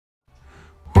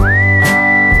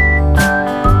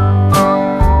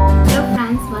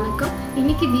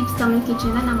Tamil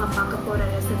Kitchen நம்ம பார்க்க போற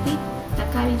ரெசிபி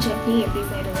தக்காளி சட்னி எப்படி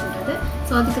செய்யறதுன்றது.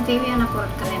 சோ அதுக்கு தேவையான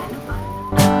பொருட்கள் என்னன்னு பாருங்க.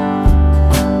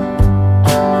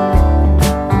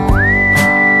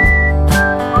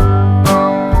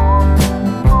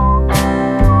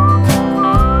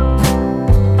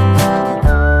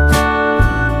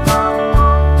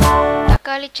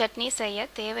 தக்காளி சட்னி செய்ய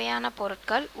தேவையான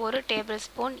பொருட்கள் 1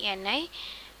 டேபிள்ஸ்பூன் எண்ணெய்,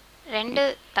 2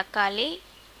 தக்காளி,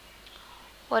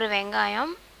 1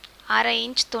 வெங்காயம், 1/2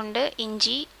 இன்ச் துண்டு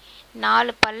இஞ்சி,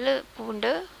 4 பல்லு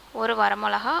பூண்டு, 1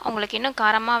 வரமிளகா. உங்களுக்கு இன்னும்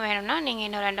காரமா வேணும்னா நீங்க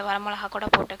இன்னும் 2 வரமிளகா கூட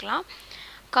போட்டுக்கலாம்.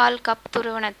 1/4 கப்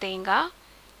துருவன தேங்காய்.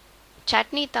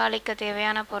 சட்னி தாளிக்க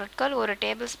தேவையான பொருட்கள் 1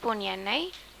 டேபிள்ஸ்பூன் எண்ணெய்,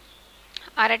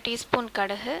 1/2 டீஸ்பூன்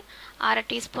கடுகு, 1/2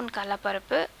 டீஸ்பூன்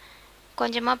கடலைப்பருப்பு,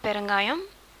 கொஞ்சமா பெருங்காயம்,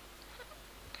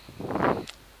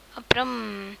 அப்புறம்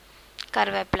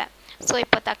கருவேப்பிலை. ஸோ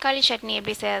இப்போ தக்காளி சட்னி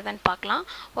எப்படி செய்யறதுன்னு பார்க்கலாம்.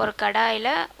 ஒரு கடாயில்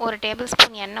 1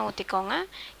 டேபிள்ஸ்பூன் எண்ணெய் ஊற்றிக்கோங்க.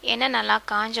 எண்ணெய் நல்லா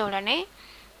காஞ்ச உடனே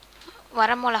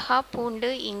வரமிளகா, பூண்டு,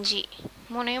 இஞ்சி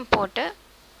 3ஐயும் போட்டு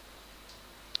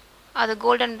அது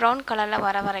கோல்டன் ப்ரௌன் கலரில்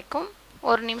வர வரைக்கும்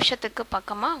 1 நிமிஷத்துக்கு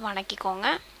பக்கமாக வணக்கிக்கோங்க.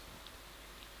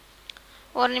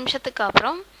 1 நிமிஷத்துக்கு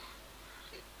அப்புறம்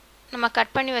நம்ம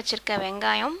கட் பண்ணி வச்சுருக்க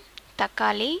வெங்காயம்,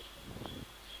 தக்காளி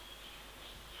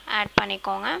ஆட்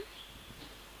பண்ணிக்கோங்க.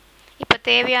 இப்போ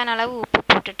தேவையான அளவு உப்பு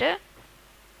போட்டுட்டு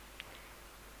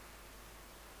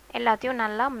எல்லாத்தையும்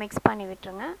நல்லா மிக்ஸ் பண்ணி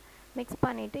விட்டுருங்க. மிக்ஸ்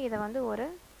பண்ணிவிட்டு இதை வந்து ஒரு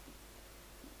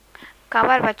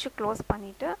கவர் வச்சு க்ளோஸ்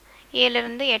பண்ணிவிட்டு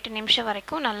 7 to 8 நிமிஷம்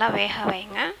வரைக்கும் நல்லா வேக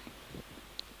வைங்க.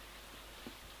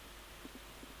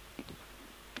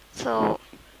 ஸோ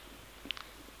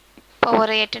இப்போ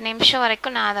ஒரு 8 நிமிஷம்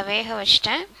வரைக்கும் நான் அதை வேக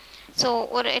வச்சிட்டேன். ஸோ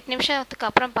ஒரு 8 நிமிஷத்துக்கு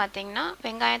அப்புறம் பார்த்தீங்கன்னா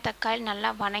வெங்காயம், தக்காளி நல்லா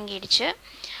வணங்கிடுச்சு.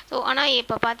 ஸோ ஆனால்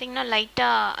இப்போ பார்த்தீங்கன்னா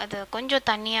லைட்டாக அது கொஞ்சம்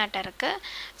தண்ணியாட்டம் இருக்குது.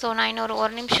 ஸோ நான் இன்னொரு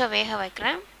 1 நிமிஷம் வேக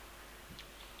வைக்கிறேன்.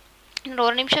 இன்னொரு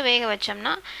 1 நிமிஷம் வேக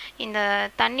வச்சோம்னா இந்த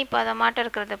தண்ணி பதமாட்டம்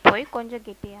இருக்கிறது போய் கொஞ்சம்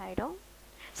கெட்டியாகிடும்.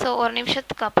 ஸோ 1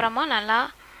 நிமிஷத்துக்கு அப்புறமா நல்லா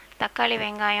தக்காளி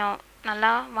வெங்காயம்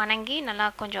நல்லா வணங்கி நல்லா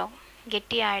கொஞ்சம்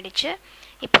கெட்டியாகிடுச்சு.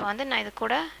 இப்போ வந்து நான் இது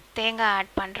கூட தேங்காய்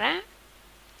ஆட் பண்ணுறேன்.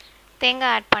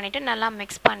 தேங்காய் ஆட் பண்ணிவிட்டு நல்லா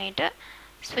மிக்ஸ் பண்ணிவிட்டு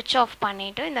ஸ்விட்ச் ஆஃப்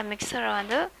பண்ணிவிட்டு இந்த மிக்சரை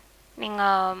வந்து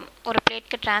நீங்கள் ஒரு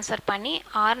பிளேட்க்கு ட்ரான்ஸ்ஃபர் பண்ணி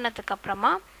ஆறுனதுக்கு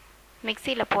அப்புறமா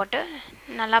மிக்சியில் போட்டு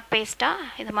நல்லா பேஸ்ட்டாக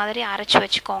இது மாதிரி அரைச்சி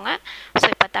வச்சுக்கோங்க. ஸோ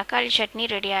இப்போ தக்காளி சட்னி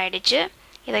ரெடி ஆகிடுச்சு.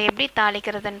 இதை எப்படி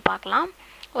தாளிக்கிறதுன்னு பார்க்கலாம்.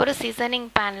 ஒரு சீசனிங்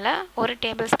பேனில் 1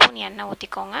 டேபிள்ஸ்பூன் எண்ணெய்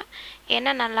ஊற்றிக்கோங்க.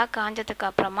 எண்ணெய் நல்லா காஞ்சதுக்கு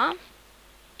அப்புறமா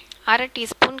 1/2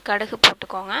 டீஸ்பூன் கடுகு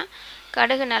போட்டுக்கோங்க.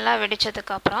 கடுகு நல்லா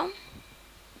வெடித்ததுக்கப்புறம்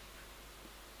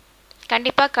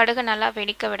கண்டிப்பாக கடுகு நல்லா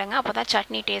வெடிக்க விடுங்க, அப்போ தான்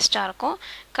சட்னி டேஸ்ட்டாக இருக்கும்.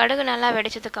 கடுகு நல்லா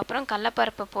வெடித்ததுக்கப்புறம்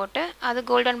கடலைப்பருப்பு போட்டு அது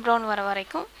கோல்டன் ப்ரௌன் வர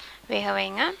வரைக்கும் வேக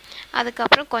வைங்க.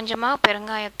 அதுக்கப்புறம் கொஞ்சமாக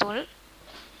பெருங்காயத்தூள்,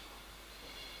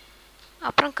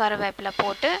 அப்புறம் கருவேப்பிலை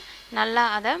போட்டு நல்லா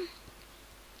அதை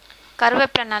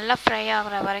கருவேப்பிலை நல்லா ஃப்ரை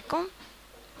ஆகிற வரைக்கும்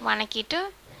வணக்கிட்டு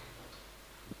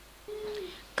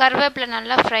கருவேப்பிலை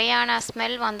நல்லா ஃப்ரை ஆன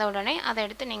ஸ்மெல் வந்த உடனே அதை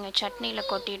எடுத்து நீங்கள் சட்னியில்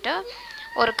கொட்டிட்டு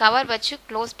ஒரு கவர் வச்சு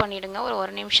க்ளோஸ் பண்ணிவிடுங்க ஒரு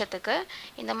 1 நிமிஷத்துக்கு.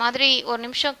 இந்த மாதிரி 1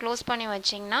 நிமிஷம் க்ளோஸ் பண்ணி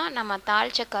வச்சிங்கன்னா நம்ம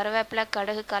தாளித்த கருவேப்பிலை,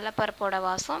 கடுகு, கடலைப்பருப்போட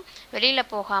வாசம் வெளியில்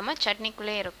போகாமல்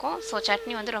சட்னிக்குள்ளே இருக்கும். ஸோ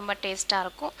சட்னி வந்து ரொம்ப டேஸ்ட்டாக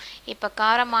இருக்கும். இப்போ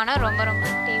காரமான ரொம்ப ரொம்ப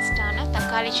டேஸ்ட்டான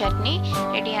தக்காளி சட்னி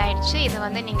ரெடி ஆகிடுச்சு. இது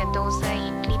வந்து நீங்கள் தோசை,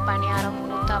 இட்லி, பணியாரம்,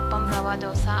 ஊத்தாப்பம், ரவா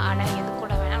தோசை, அடை எது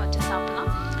கூட வேணால் வச்சு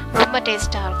சாப்பிட்லாம். ரொம்ப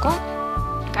டேஸ்ட்டாக இருக்கும்.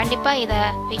 கண்டிப்பாக இதை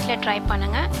வீட்டில் ட்ரை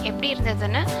பண்ணுங்கள். எப்படி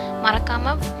இருந்ததுன்னு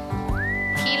மறக்காமல்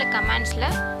கீழே கமெண்ட்ஸில்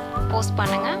போஸ்ட்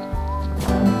பண்ணுங்கள்.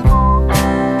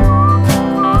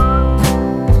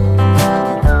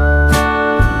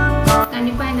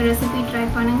 கண்டிப்பாக இந்த ரெசிபி ட்ரை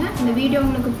பண்ணுங்கள். இந்த வீடியோ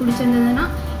உங்களுக்கு பிடிச்சிருந்ததுன்னா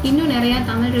இன்னும் நிறையா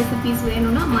தமிழ் ரெசிபிஸ்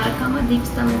வேணும்னா மறக்காமல்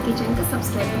தீப்ஸ் தமிழ் கிச்சனுக்கு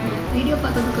சப்ஸ்கிரைப் பண்ணுங்கள். வீடியோ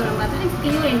பார்த்ததுக்கு ரொம்ப தான்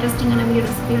இன்னொரு இன்ட்ரெஸ்டிங்கான வீடியோ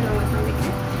ரெசிபியோட உங்களை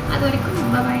சந்திக்கிறேன். அது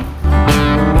வரைக்கும் பாய்.